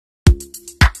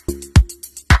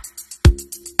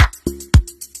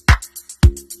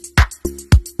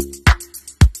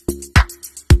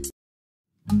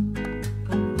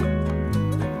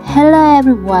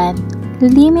everyone!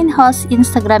 Lee Min-ho's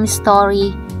Instagram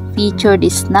story featured a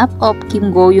snap of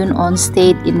Kim Go-eun on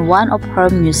stage in one of her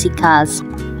musicals.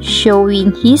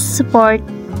 Showing his support,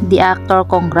 the actor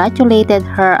congratulated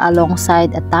her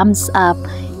alongside a thumbs up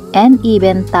and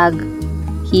even tagged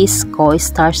his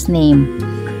co-star's name.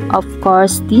 Of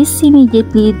course, this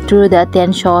immediately drew the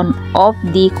attention of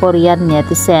the Korean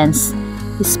netizens,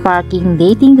 sparking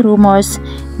dating rumors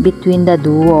between the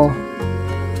duo.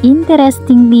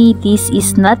 Interestingly, this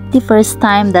is not the first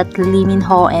time that Lee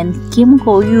Min-ho and Kim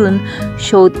Go-eun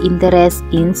showed interest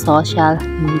in social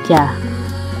media.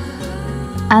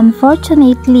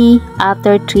 Unfortunately,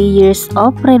 after 3 years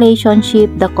of relationship,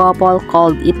 the couple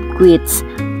called it quits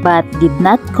but did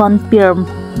not confirm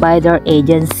by their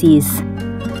agencies.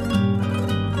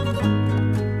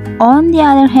 On the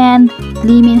other hand,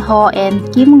 Lee Min-ho and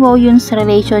Kim Go-eun's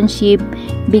relationship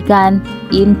began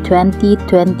in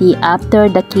 2020 after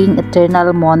the King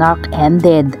Eternal Monarch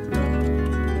ended.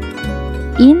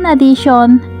 In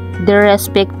addition, their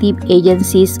respective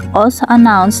agencies also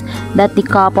announced that the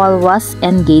couple was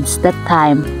engaged that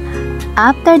time.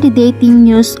 After the dating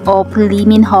news of Lee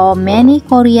Min-ho, many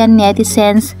Korean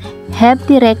netizens have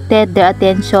directed their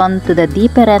attention to the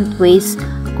different ways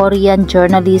Korean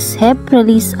journalists have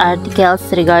released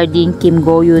articles regarding Kim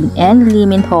Go-eun and Lee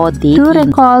Min-ho dating. To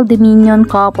recall, the Minion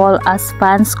couple, as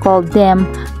fans called them,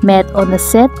 met on the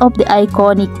set of the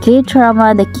iconic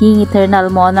K-drama The King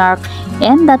Eternal Monarch,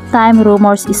 and that time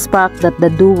rumors sparked that the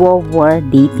duo were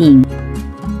dating.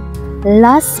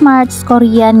 Last March,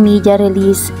 Korean media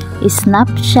released a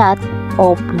snapshot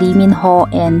of Lee Min-ho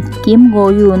and Kim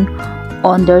Go-eun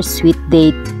on their sweet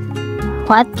date.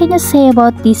 What can you say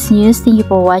about this news? Thank you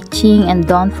for watching and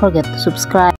don't forget to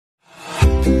subscribe.